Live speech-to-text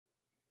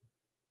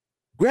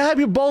Grab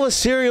your bowl of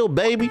cereal,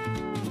 baby.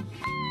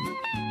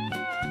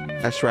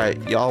 That's right,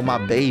 y'all my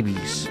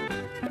babies.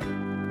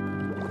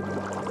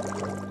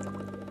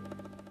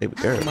 Baby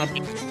girl.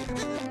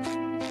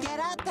 Get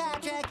up,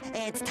 Patrick.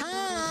 It's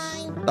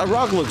time. That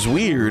rock looks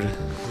weird.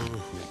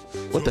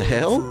 What the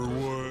hell?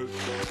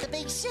 The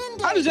big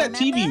shindig, How does that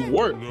TV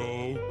work?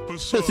 No,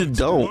 Besides, it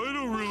don't. I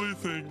don't really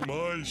think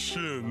my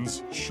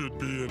shins should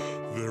be in.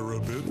 They're a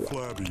bit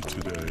flabby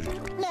today.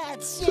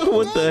 That's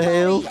What the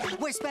hell?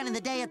 We're spending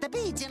the day at the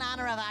beach in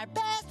honor of our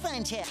best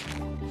friendship.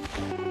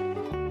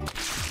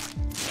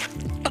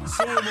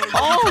 So am I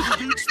Oh! going to the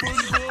beach,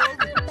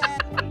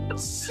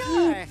 SpongeBob?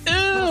 Sure. Ew.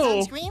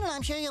 Sunscreen, and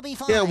I'm sure you'll be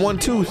fine. Yeah, one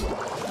tooth.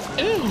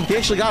 He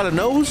actually got a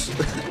nose?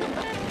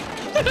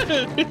 I'm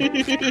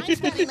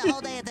spending the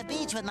whole day at the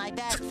beach with my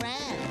best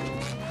friend.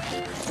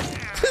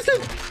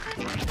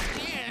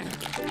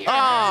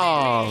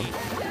 Oh.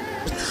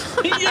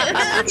 You're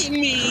hurting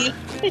me.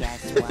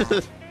 Guess what?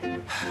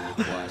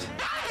 What?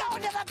 I'm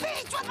going to the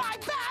beach with my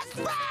best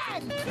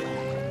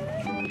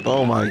friend.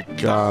 Oh my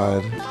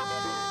God.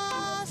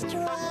 Bus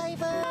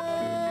driver.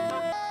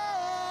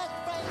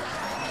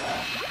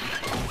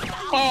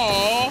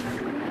 Aww.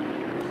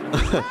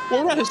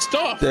 What about his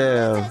stuff?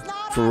 Damn.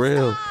 For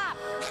real.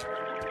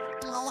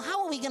 Oh,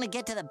 how are we gonna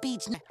get to the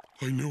beach now?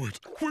 I knew it.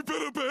 We've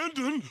been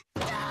abandoned.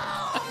 No,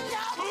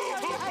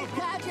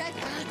 Patrick.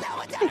 No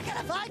one's ever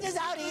gonna find us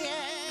out here.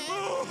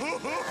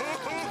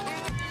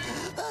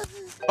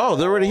 Oh,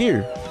 they're already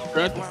here.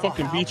 We're at the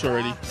fucking beach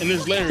already. And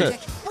there's Larry.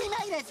 We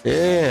made it.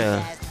 Yeah.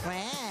 Best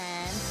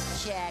friend,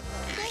 check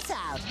this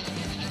out.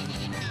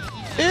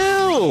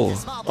 Ew.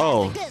 Small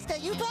Oh. plastic disc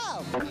that you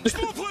throw.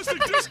 Small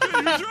plastic disc that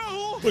you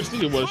throw. Which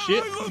nigga was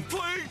shit. I love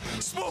playing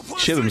small plastic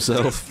Shit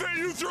himself. disc that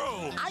you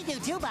throw. I do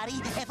too, buddy.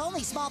 If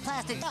only small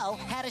plastic dough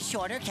had a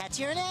shorter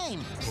catchier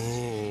name.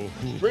 Oh.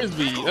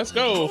 Frisbee. Let's How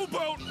go.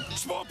 about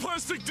small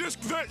plastic disc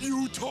that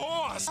you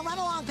toss? Run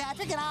along,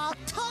 Patrick, and I'll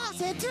toss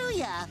it to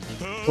ya.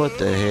 What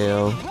the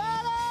hell? Ready?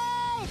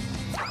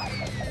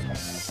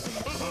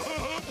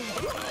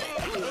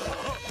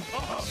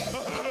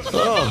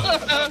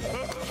 Oh.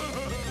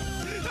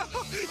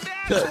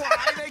 That's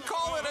why they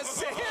call it a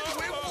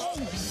sandwich.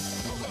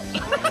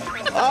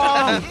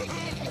 Oh.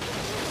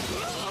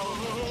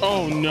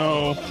 Oh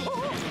no.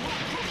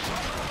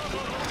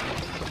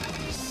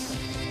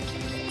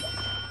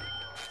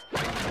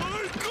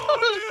 I got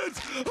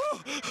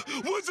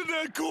it! Wasn't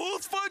that cool,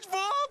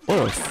 SpongeBob?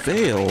 What a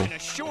fail. I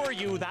assure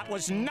you that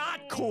was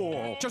not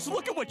cool. Just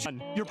look at what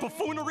your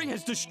buffoonery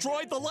has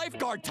destroyed the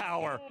lifeguard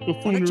tower. Why don't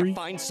Buffoonery. you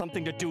find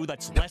something to do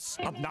that's less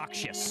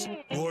obnoxious?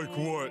 Like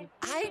what?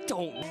 I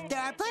don't. There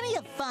are plenty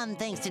of fun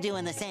things to do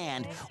in the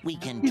sand. We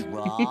can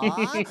draw,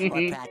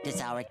 or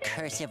practice our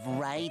cursive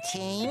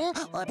writing,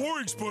 or...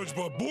 Boring,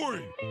 SpongeBob,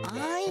 boring.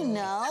 I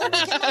know! We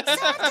can make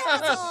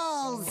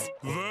sandcastles!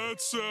 That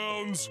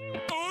sounds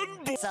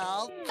unboring.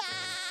 So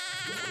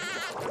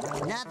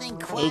nothing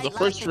was quite the like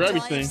first the for joy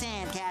everything. of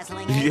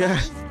sandcastling, eh, Yeah.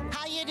 buddies?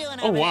 How you doing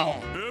Oh over wow.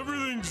 there?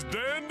 Everything's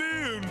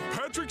dandy in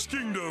Patrick's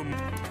kingdom.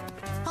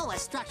 Oh, a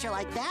structure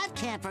like that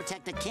can't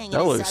protect the king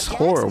That and his looks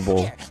subjects.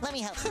 horrible. Here, let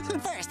me help.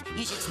 First,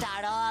 you should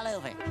start all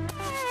over.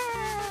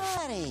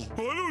 Ready. I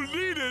don't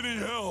need any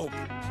help.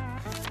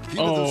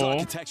 Here are those Oh.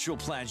 architectural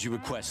plans you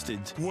requested.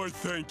 Why,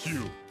 thank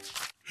you.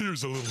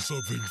 Here's a little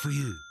something for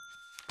you.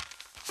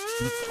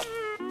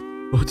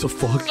 What the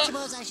fuck?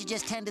 Suppose I should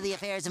just tend to the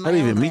affairs of I my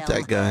didn't own even meet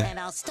realm, that guy. And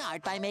I'll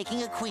start by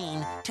making a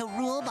queen to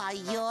rule by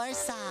your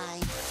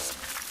side.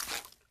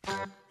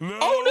 Now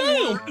Oh,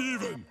 no. we're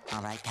even.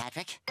 All right,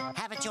 Patrick,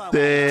 have it your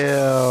way.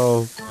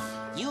 Damn.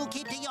 You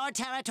keep to your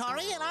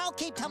territory, and I'll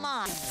keep to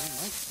mine.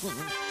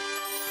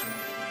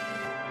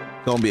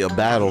 Gonna be a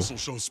battle. This'll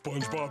show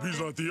SpongeBob he's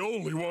not the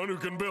only one who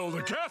can build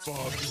a castle.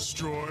 Bob,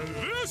 destroy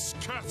this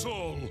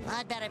castle.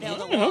 I'd better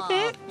build a Yeah, wall,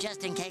 okay.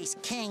 just in case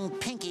King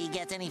Pinky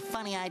gets any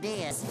funny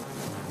ideas.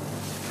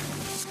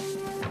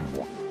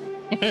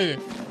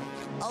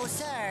 Oh,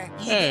 sir,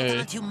 you Hey. get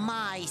onto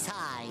my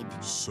side.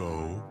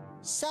 So?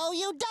 So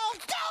you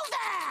don't do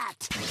that!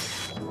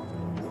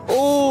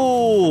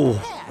 Oh.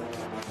 There.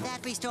 That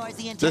restores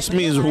the integrity This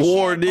means of our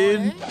war, shared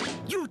dude. border.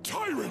 You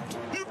tyrant!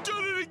 You've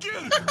done it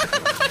again!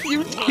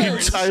 You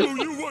tired. Show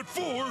you what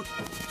for!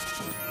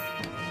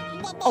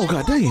 Oh,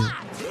 god damn.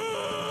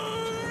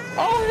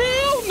 Oh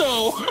hell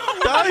no.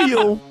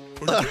 Damn.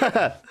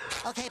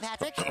 Okay,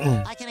 Patrick,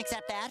 I can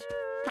accept that.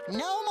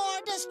 No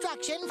more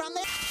destruction from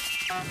this.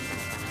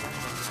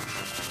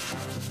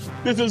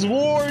 This is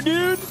war,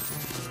 dude.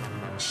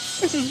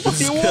 This is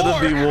It's fucking gonna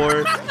war. be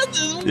war. This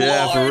is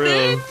Yeah, war, for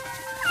real. dude.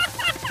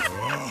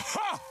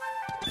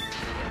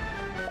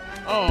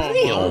 Oh my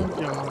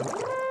God.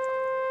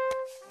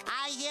 I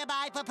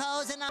hereby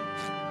propose an.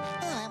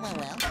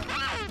 Well.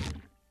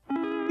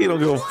 He don't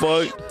give a What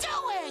are you fuck.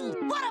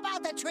 doing? What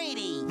about the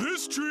treaty?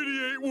 This treaty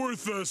ain't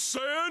worth the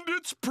sand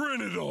it's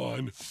printed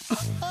on.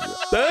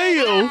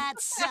 Damn.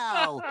 That's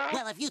so.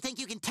 Well, if you think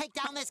you can take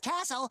down this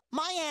castle,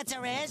 my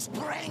answer is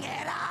bring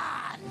it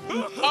on.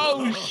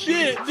 Oh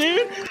shit,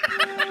 dude.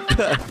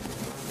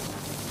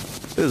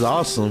 This is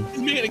awesome.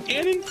 He's making a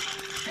cannon.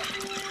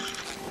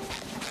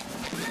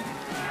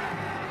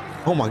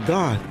 Oh my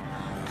God.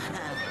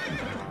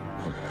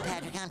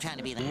 Patrick, I'm trying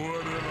to be the...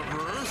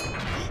 Whatever.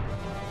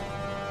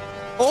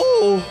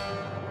 Oh.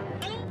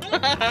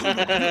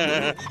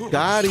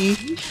 Got him.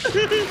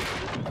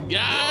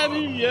 Got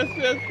him. Yes,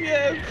 yes,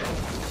 yes.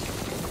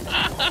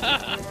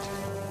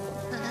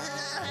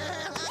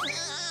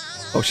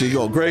 Oh shit, you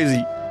going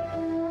crazy.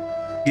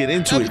 Get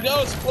into Let's it.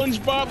 go,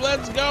 SpongeBob.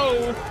 Let's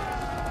go.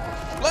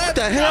 What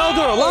the hell?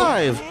 They're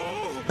alive.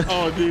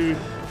 Oh, dude.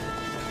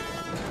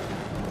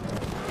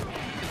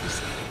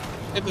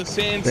 It's a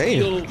sand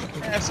steel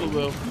castle,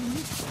 though.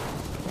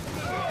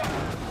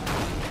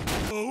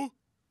 Oh,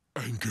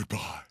 and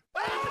goodbye.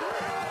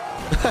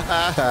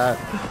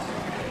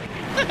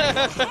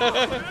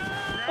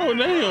 Oh,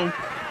 damn.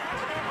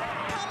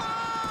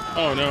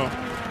 Oh, no.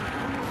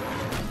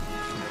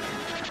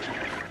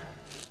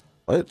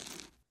 What?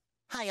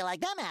 How you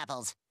like them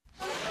apples?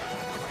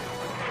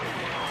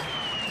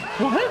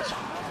 What?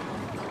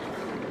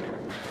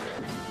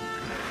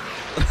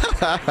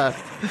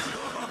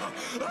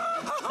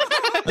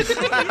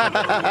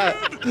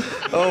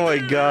 Oh my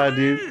God,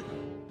 dude.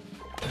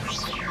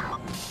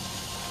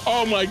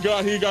 Oh my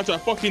God, he got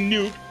that fucking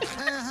nuke.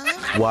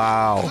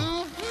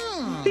 Wow.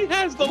 He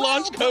has the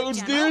launch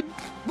codes, dude.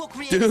 We'll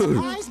create Dude. a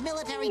surprise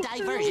military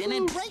diversion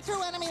and break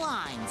through enemy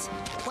lines.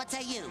 What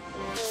say you?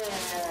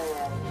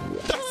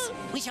 Yes,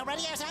 we shall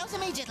ready ourselves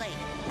immediately.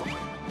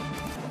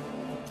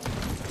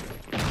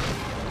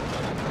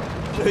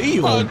 Damn. Hey.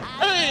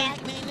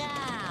 Attack me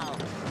now.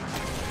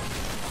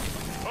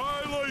 I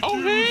like Oh,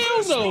 you hell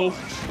this no. much.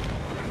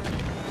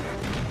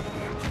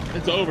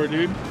 It's over,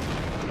 dude.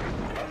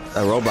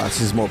 That robot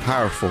is more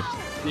powerful.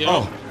 Yeah.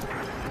 Oh.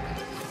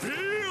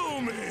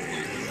 Feel me.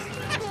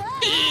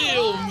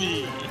 Feel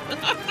me.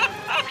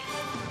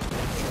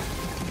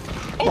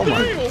 Oh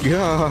my damn.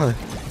 God.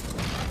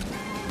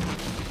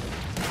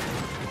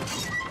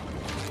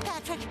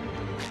 Patrick,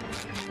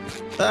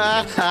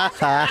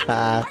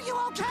 are you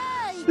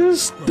okay? You're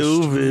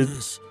stupid.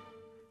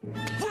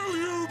 Will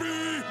you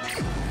be?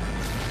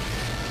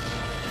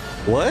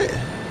 What?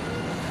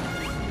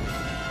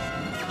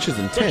 She's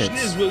Question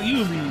is, intense. will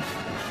you be?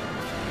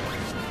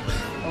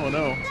 Oh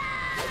no.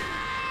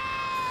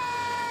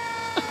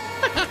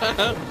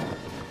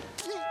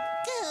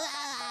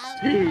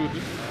 Dude.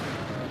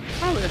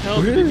 How the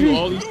hell did they do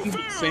all these things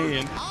with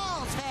sand?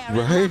 All's fair in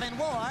Right? love and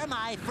war,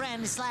 my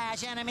friend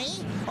slash enemy.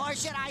 Or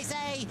should I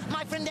say,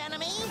 my friend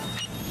enemy?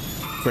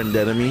 Friend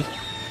enemy.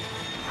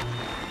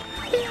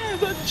 Yeah,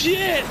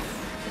 legit.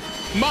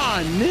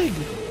 My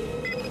nigga.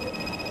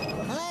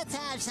 Let's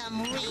have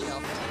some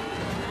real.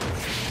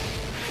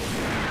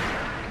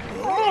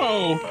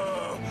 Oh.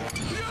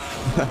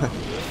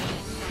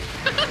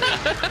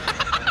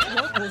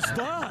 What was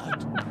that?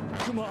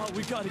 Come on,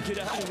 we gotta get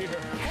out of here.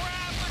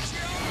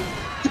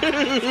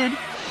 Dude.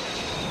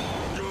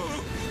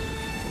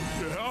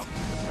 Yeah.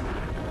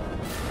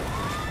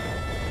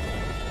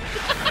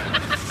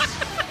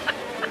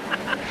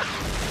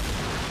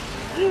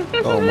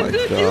 Oh my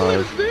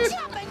God. This?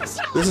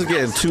 This is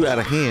getting too out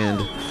of hand.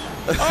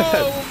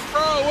 Oh,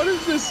 bro, what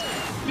is this?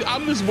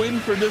 I'm just waiting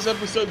for this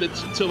episode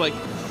to like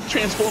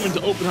transform into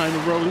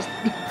Oppenheimer, bro.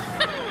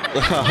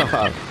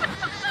 I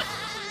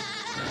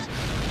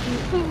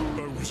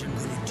wasn't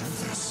gonna do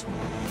this,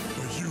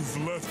 but you've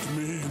left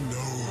me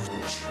no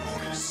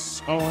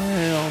choice. Oh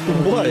hell no.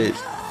 What?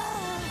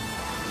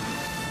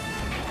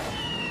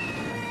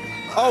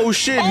 Oh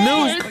shit, Oh,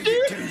 nuke.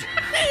 dude,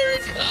 here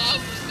it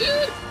comes,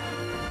 dude.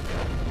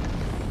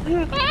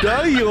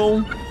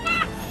 Damn.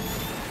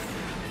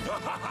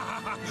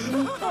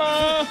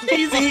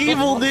 He's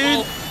evil,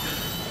 dude.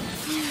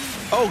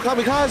 Oh,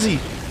 kamikaze.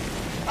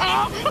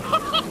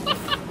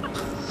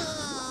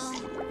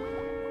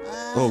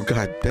 Oh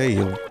God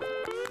damn.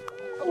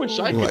 I wish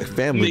I Like could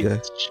Family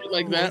make Guy. shit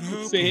like that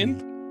with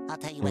sand. I'll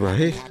tell you what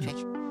Right? happened,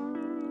 Patrick.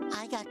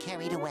 I got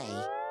carried away.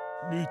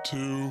 Me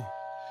too.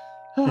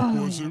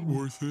 Was it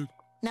worth it?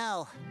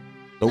 No.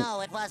 Nope.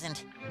 No, it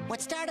wasn't.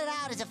 What started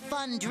out as a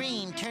fun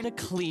dream turned To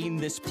clean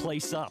this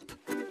place up.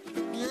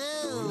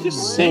 Ooh.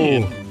 Just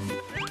saying.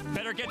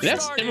 Better get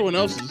That's started. everyone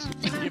else's.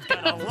 You've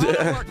got a lot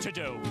of work to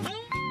do.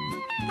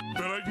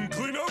 Bet I can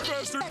clean up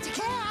faster. But you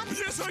can.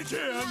 Yes, I can.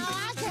 No,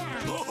 I can.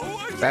 Oh,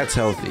 I can. That's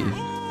healthy.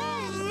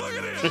 Look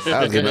at it.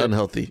 That was getting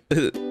unhealthy.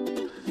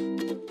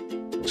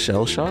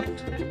 Shell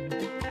shocked?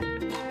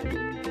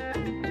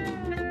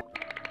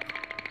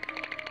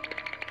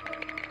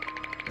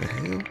 The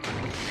hell?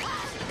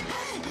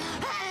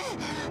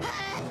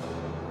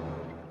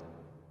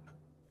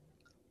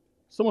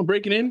 Someone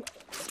breaking in?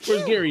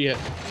 Where's Gary at?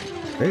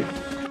 Hey.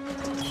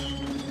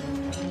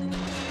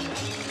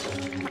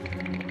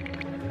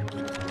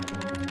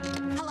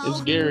 Hello?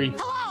 It's Gary.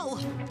 Hello?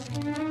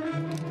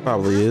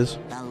 Probably is.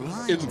 The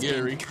line's It's been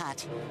Gary.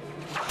 cut.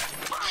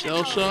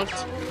 Shell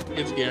shocked?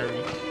 It's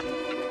Gary.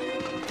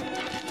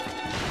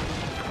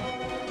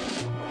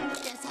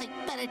 Guess I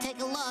better take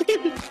a look.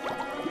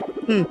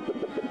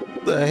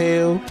 The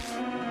hell?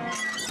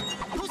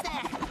 Who's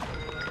there?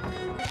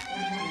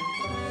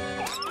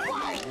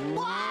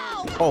 Whoa!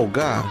 Whoa! Oh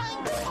God.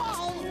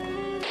 Whoa!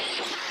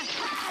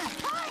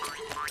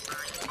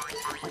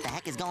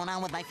 going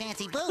on with my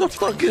fancy boots? The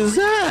fuck is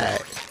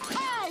that?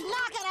 Hey,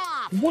 knock it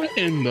off! What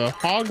in the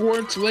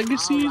Hogwarts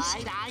Legacies? All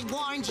right, I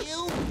warned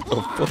you.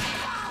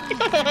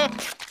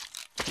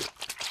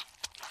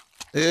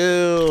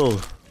 Ew.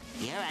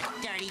 You're a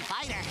dirty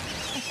fighter.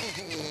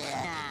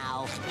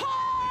 Now.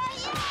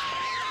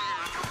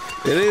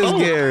 It is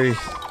Gary.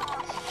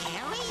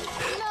 Harry?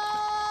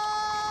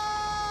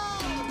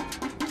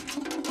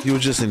 No! He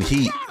was just in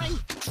heat.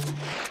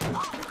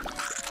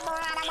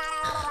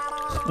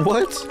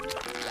 What?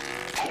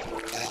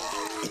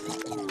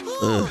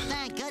 Ooh,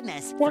 thank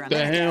goodness. What For a the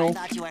minute there, hell? I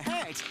thought you were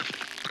hurt.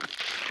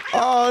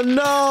 Oh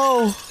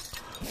no!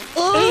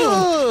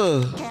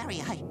 Ugh.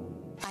 Harry,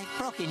 I've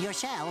broken your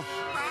shell.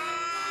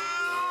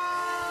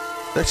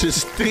 That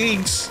just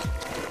stinks.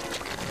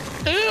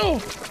 Ew!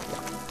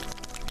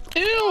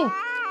 Ew!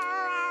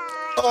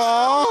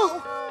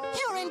 Oh.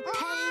 You're in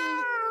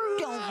pain.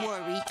 Don't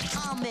worry,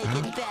 I'll make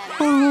it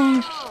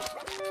better.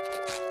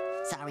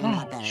 Sorry,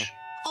 not better.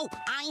 Oh,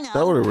 I know.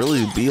 That would it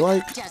really be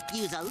like? Just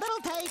use a little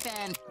tape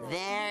and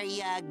there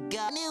you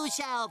go. New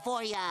shell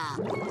for ya.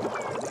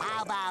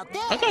 How about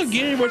this? I thought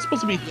Gary was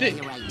supposed to be Yeah, thick.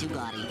 you're right, too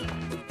gaudy.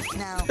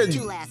 No,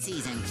 too last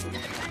season.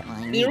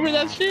 You remember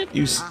that shit?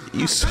 You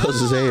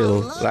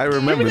Hail. I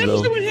remember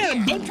though. Remember he had a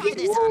butt Try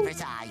this on for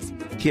size.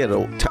 He had a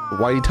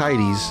whitey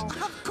tighties.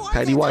 Of course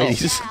Tidy it's a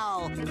whities.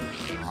 shell.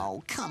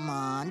 Oh, come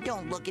on.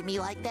 Don't look at me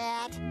like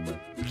that.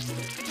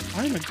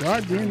 I'm a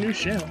goddamn new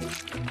shell.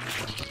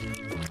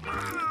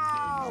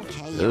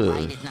 Okay, you're Ugh.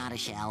 right. It's not a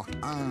shell.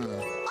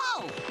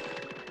 Oh!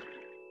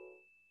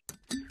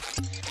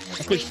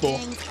 A fishbowl.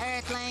 Greetings,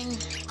 Earthling.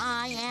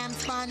 I am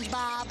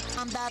SpongeBob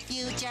from the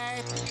future.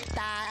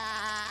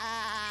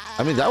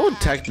 I mean, that would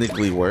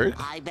technically work.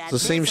 I bet It's the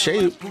same this'll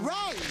look shape.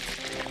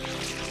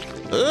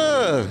 Great.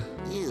 Ugh.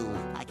 Ew,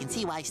 I can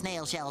see why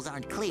snail shells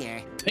aren't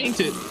clear.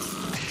 Painted.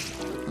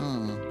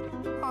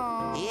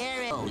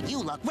 Here, oh, you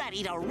look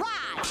ready to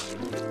ride.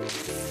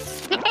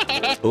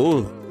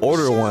 Ooh,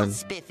 order Shell one.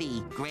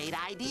 Spiffy. Great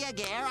idea,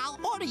 Gare. I'll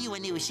order you a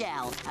new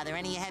shell. Are there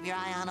any you have your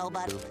eye on, old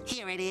buddy?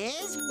 Here it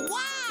is.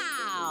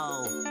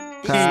 Wow!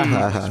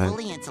 This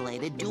fully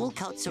insulated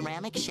dual-coat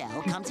ceramic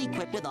shell comes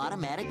equipped with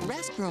automatic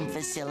restroom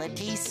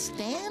facility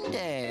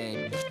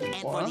standard.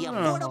 And for the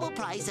affordable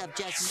price of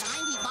just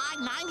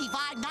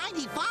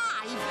 $95.95.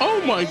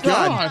 Oh my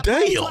god.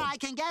 Damn. Where I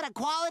can get a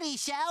quality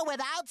shell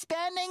without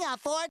spending a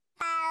fortune.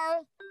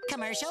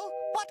 Commercial?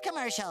 What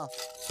commercial?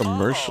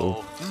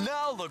 Commercial. Oh,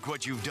 now look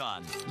what you've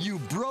done. You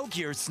broke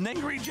your snake.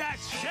 Angry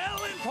Jack's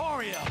Shell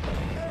Emporium.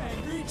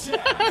 Angry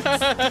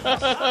Jack's.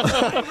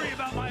 I'm angry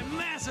about my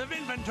massive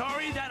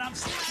inventory that I'm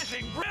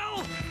slashing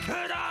grill,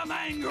 and I'm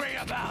angry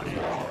about it.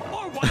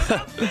 Or what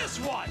about this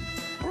one?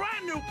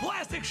 Brand new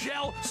plastic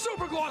shell,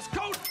 super gloss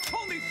coat,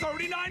 only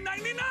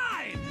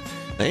 $39.99.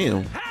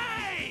 Damn.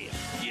 Hey!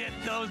 Get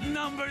those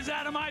numbers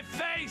out of my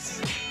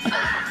face!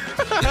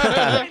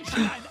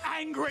 I'm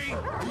angry.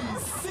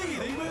 He's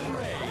seething with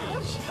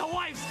rage. The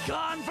wife's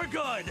gone for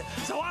good,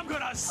 so I'm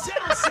gonna sell.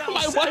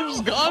 My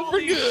wife's gone for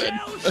good.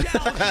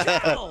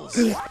 Shells.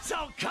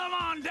 So come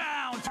on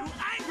down to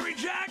Angry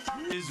Jack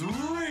is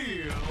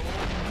real.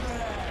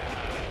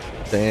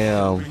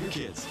 Damn.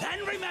 Kids.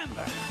 And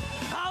remember,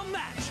 I'll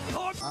match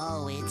or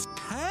Oh, it's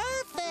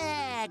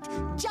perfect.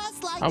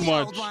 Just like How the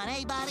much? old one,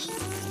 eh, buddy?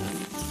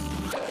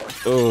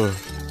 Ugh.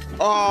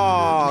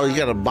 Oh, you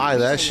gotta buy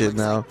that shit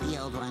now. The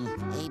old one,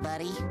 eh,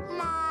 buddy?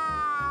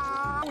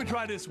 we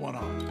try this one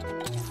on.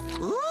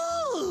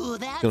 Ooh,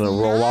 that's Gonna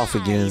roll off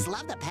again. nice.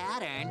 Love the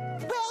pattern.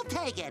 We'll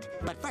take it.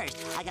 But first,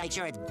 I gotta make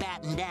sure it's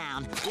battened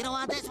down. We don't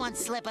want this one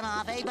slipping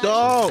off, eh, buddy?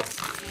 No.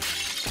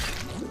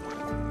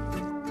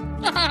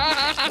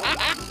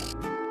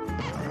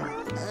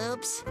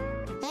 Oops.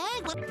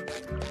 Hey, what?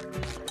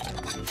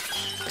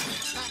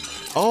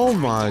 Oh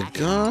my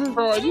god.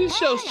 Bro, are these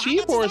shells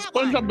cheap or is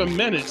SpongeBob a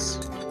menace?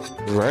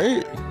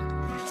 Right?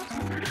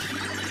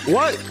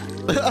 What?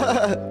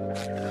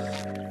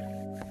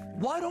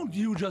 Why don't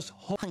you just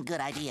hold?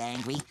 Good idea,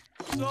 Angry.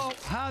 So,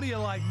 how do you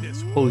like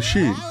this one? Oh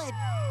shit. Well,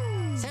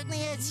 it certainly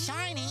is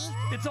shiny.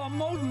 It's a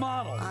mode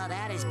model. Oh,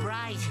 that is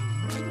bright.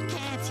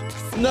 Can't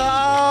see. No.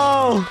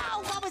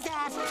 Oh, what was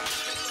that?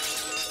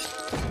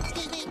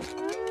 Excuse me.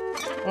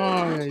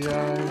 Oh,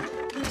 yeah.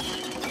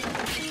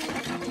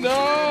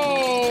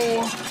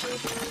 No!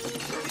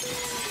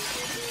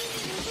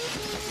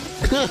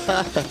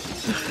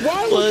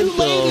 Why would you What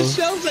lay the the-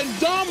 shells like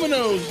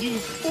dominoes, you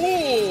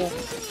fool?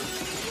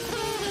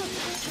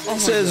 Oh It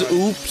says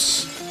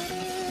oops.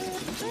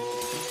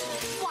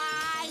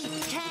 Why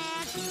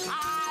can't I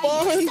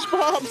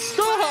SpongeBob,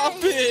 stop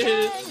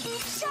it!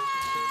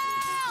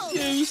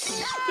 You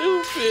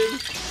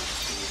stupid.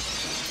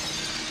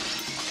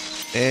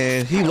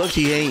 And he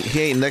lucky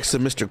he ain't next to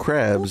Mr.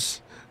 Krabs.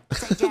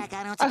 Say, Jack,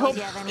 I don't I suppose hope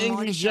you have any more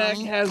Angry to show Jack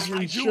me? has I do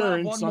have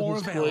insurance one on more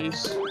his available.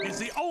 place. It's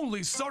the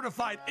only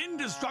certified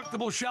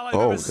indestructible shell I've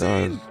Oh, ever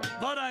seen, God.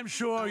 but I'm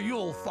sure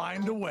you'll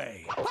find a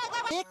way.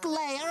 Thick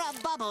layer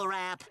of bubble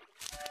wrap.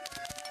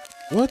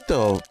 What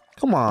the?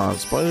 Come on,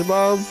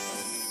 SpongeBob.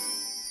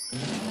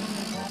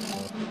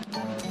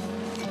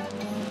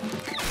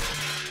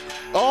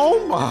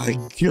 Oh my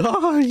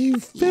god, you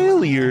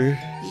failure.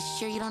 You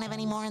sure you don't have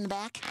any more in the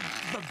back?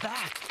 The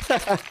back.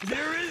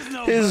 There is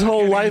no His back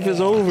whole life is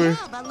anymore. over.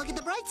 Yeah, but look at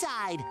the bright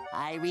side.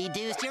 I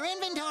reduced your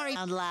inventory.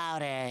 Sound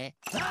louder.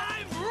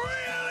 I'm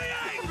really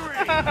angry.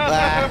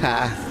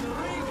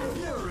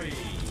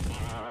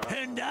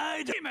 And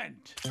I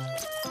demand.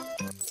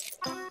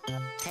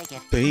 Take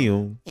it.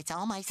 Damn. It's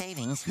all my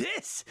savings.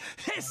 This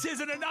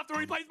isn't enough to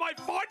replace my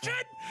fortune.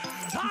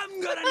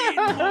 I'm gonna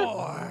need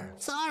more.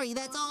 Sorry,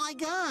 that's all I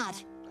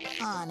got.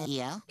 On it.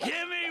 Yeah. Give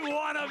me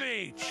one of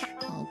each.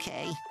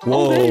 Okay.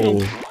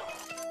 Whoa.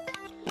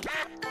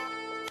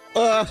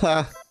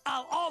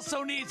 I'll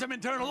also need some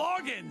internal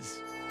organs.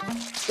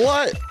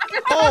 What?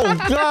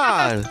 Oh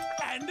god.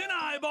 And an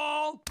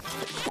eyeball.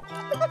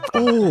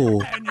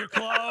 Oh. And your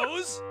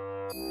clothes.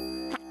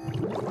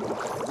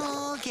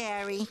 Oh,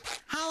 Gary,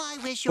 how I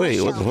wish your Wait,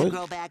 shell what the could fuck?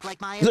 grow back like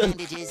my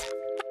appendages.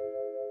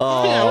 I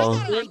Oh.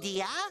 got an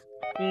idea.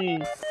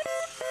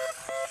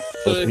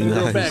 So Must it be can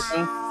go nice. back,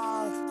 huh?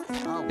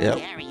 Oh, Yep.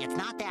 Gary, it's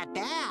not that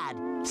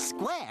bad.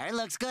 Square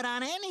looks good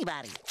on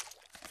anybody.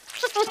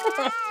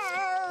 Aww.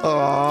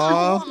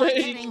 Oh, I'm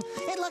kidding.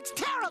 It looks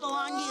terrible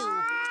on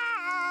you.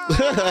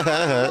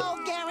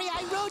 Oh, Gary,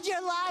 I ruined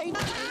your life.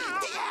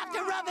 You have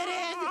to rub it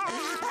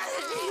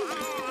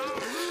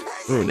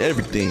in. Ruined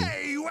everything.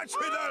 Hey, what's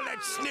with all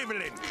that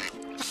sniveling?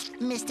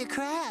 Mr.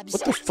 Krabs.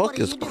 What the fuck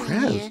are is you doing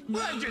Krabs? here?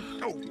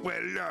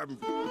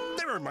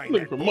 Never mind.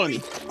 Looking that, for boy. money.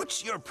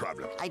 What's your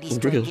problem? I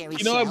destroyed Really? Gary's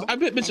You know, shell, I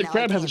bet Mr. and now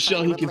Krab has a can't shell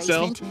find he can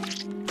sell.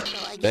 replacement. So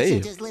I guess Hey.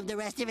 he'll just live the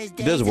rest of his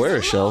days does wear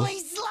as a shell. lonely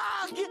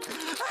slug.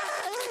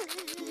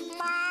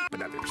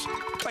 And others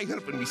by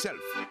helping myself.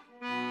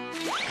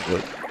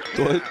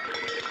 What?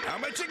 How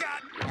much you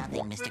got?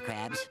 Nothing, Mr.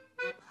 Krabs.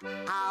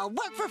 I'll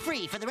work for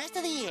free for the rest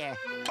of the year.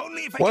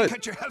 Only if I What? can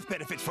cut your health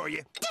benefit for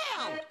you.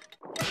 Deal!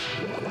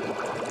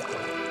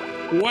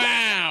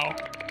 Wow.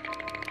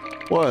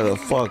 What a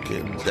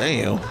fucking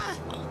damn.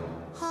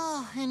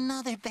 Oh,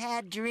 another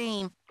bad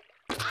dream.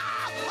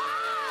 Ah,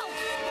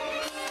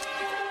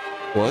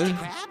 wow! What?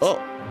 Krabs?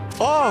 Oh.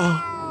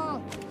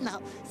 Oh.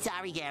 No,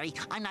 sorry, Gary.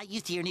 I'm not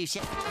used to your new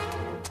shell.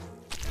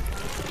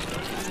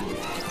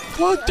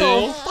 What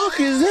the fuck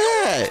is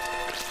that?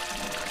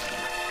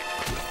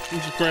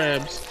 Mr.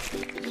 Krabs.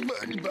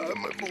 SpongeBob,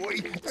 my boy,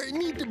 I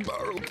need to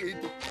borrow it.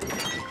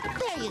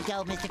 There you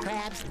go, Mr.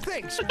 Krabs.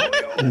 Thanks,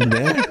 boyo.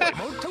 Nah.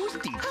 More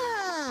toasty.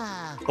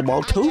 Ah, I'm all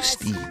I guess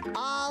toasty.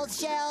 all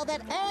shell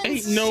that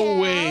ends Ain't no shell.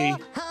 way.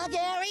 Huh,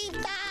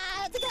 Gary?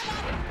 Ah, it's a good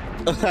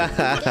one.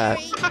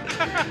 Gary,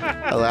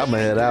 I'm gonna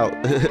head out.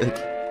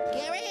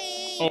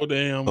 Gary. Oh,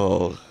 damn.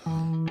 Oh.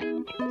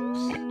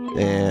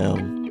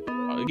 Damn.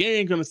 The game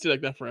ain't gonna stay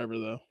like that forever,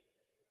 though.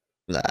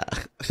 Nah.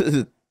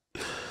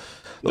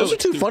 Those are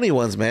two funny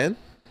ones, man.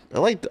 I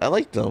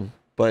like them,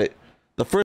 but the first